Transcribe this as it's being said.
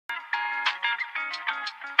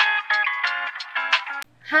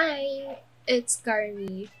Hi, it's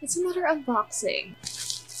Carmi. It's another unboxing.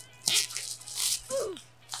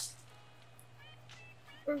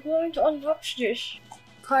 We're going to unbox this.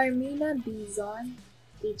 Carmina Bison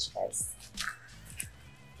HS.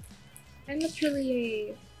 I'm not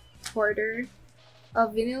really a hoarder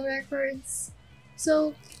of vinyl records,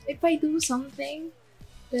 so if I do something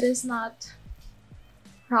that is not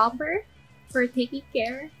proper for taking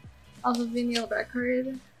care of a vinyl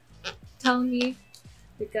record, tell me,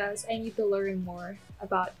 because I need to learn more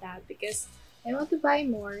about that, because I want to buy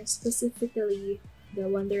more, specifically the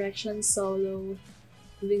One Direction solo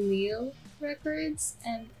vinyl records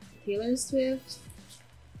and Taylor Swift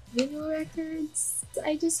vinyl records.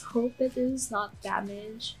 I just hope that it is not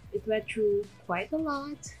damaged. It went through quite a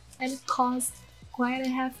lot and it cost quite a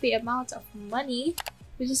hefty amount of money,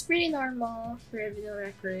 which is pretty normal for a vinyl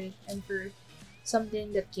record and for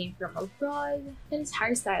something that came from abroad and it's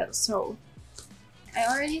hairstyle. So I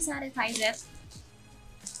already sanitized it.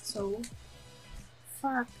 So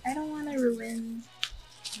fuck, I don't wanna ruin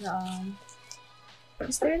the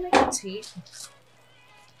is there like a tape?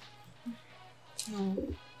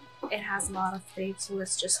 No. It has a lot of tape, so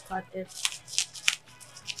let's just cut it.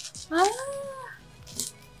 Ah!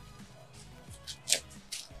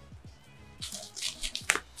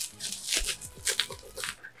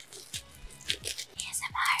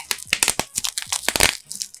 ASMR.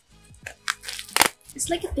 It's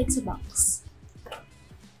like a pizza box.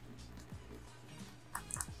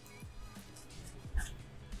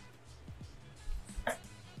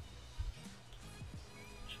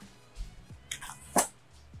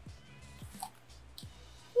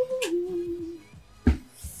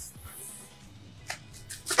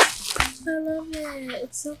 I love it.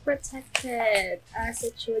 It's so protected, as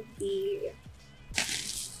it should be.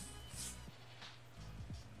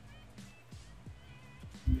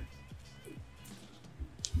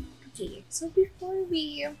 Okay, so before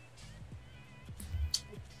we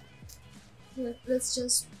let's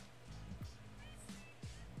just,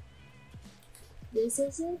 this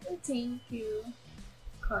isn't a thank you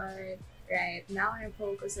card, right? Now I'm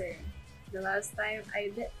focusing. The last time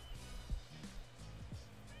I did.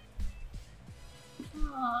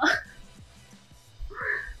 Aww.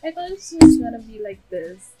 I thought it's just gonna be like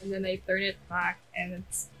this, and then I turn it back, and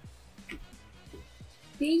it's.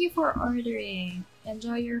 Thank you for ordering.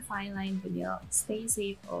 Enjoy your fine line vinyl. Stay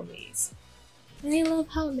safe always. And I love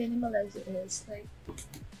how minimalist it is. Like,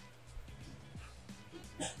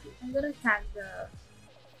 I'm gonna tag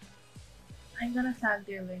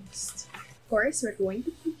their links. Of course, we're going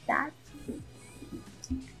to keep that.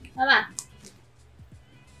 Mama.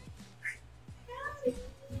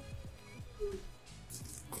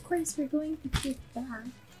 Of course, we're going to keep that.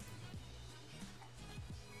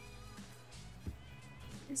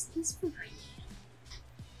 Is this for real?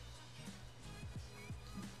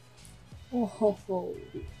 Oh ho ho.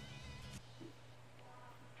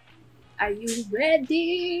 Are you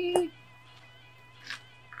ready?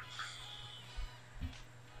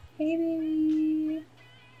 Hey baby.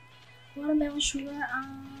 Watermelon sugar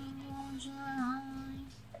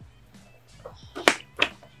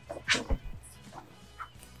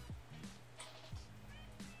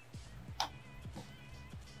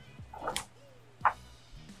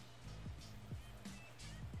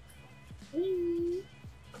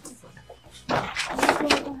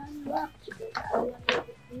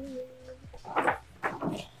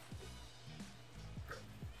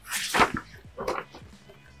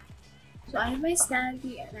So I have my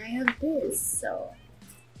standee and I have this. So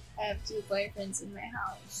I have two boyfriends in my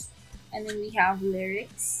house. And then we have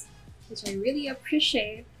lyrics, which I really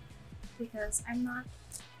appreciate because I'm not.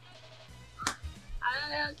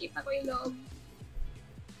 Keep ako yung loob.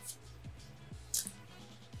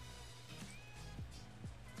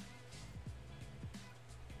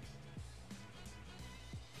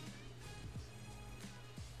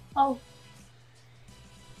 Oh.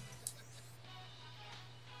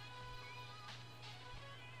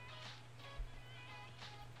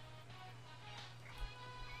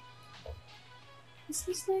 This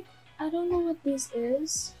is like, I don't know what this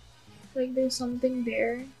is. Like there's something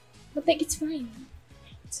there. But like it's fine.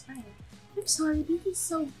 It's fine. I'm sorry, this is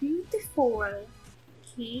so beautiful.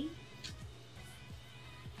 Okay.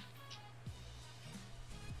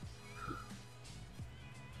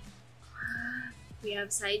 We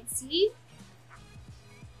have side C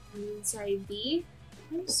and side B.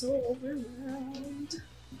 I'm so overwhelmed.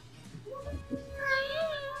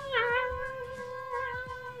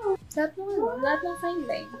 Lahat ng fine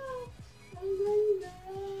line. Ang ganda.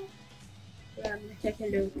 Grabe, check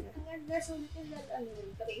hello. Ang ganda. So, ito na,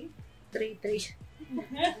 3? 3-3.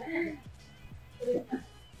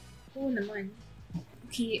 Oo naman.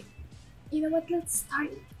 Okay, you know what? Let's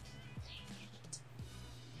start.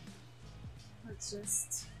 Let's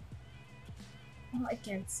just... Oh, I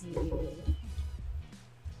can't see you.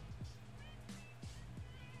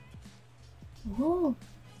 Oh,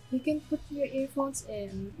 you can put your earphones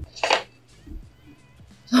in.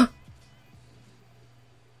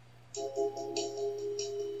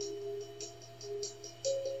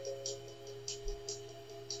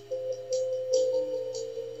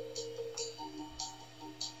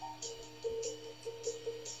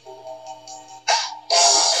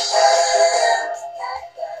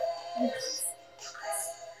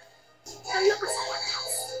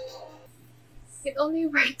 It only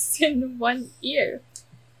works in one ear.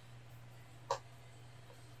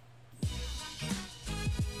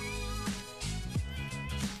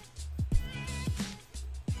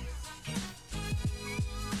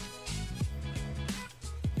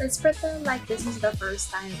 Let's pretend like this is the first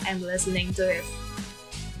time I'm listening to it.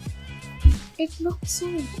 It looks so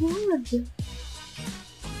good.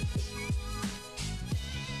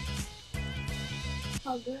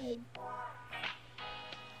 How good.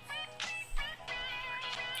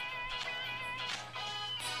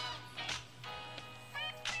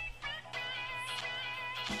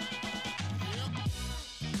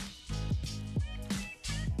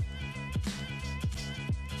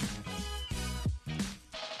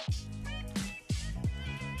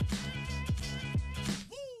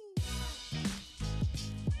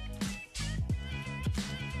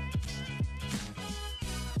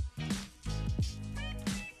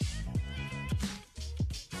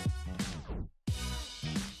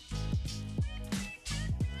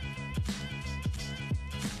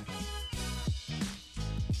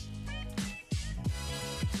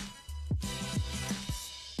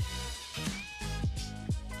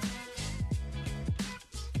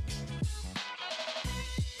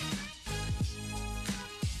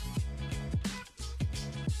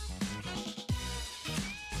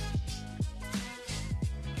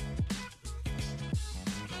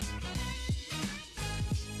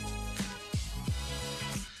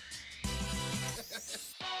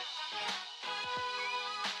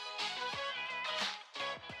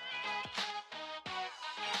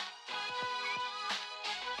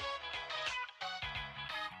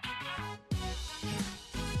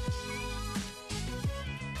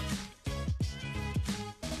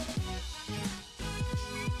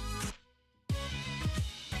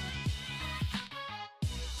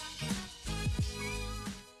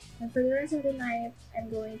 And for the rest of the night,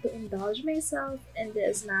 I'm going to indulge myself in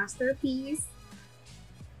this masterpiece.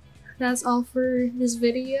 That's all for this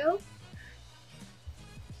video.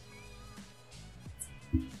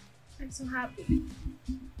 I'm so happy.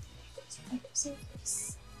 I deserve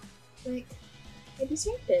this. Like, I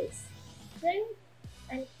deserve this. Right?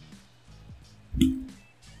 I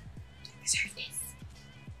deserve this.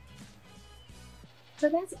 So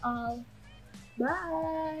that's all.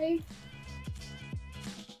 Bye!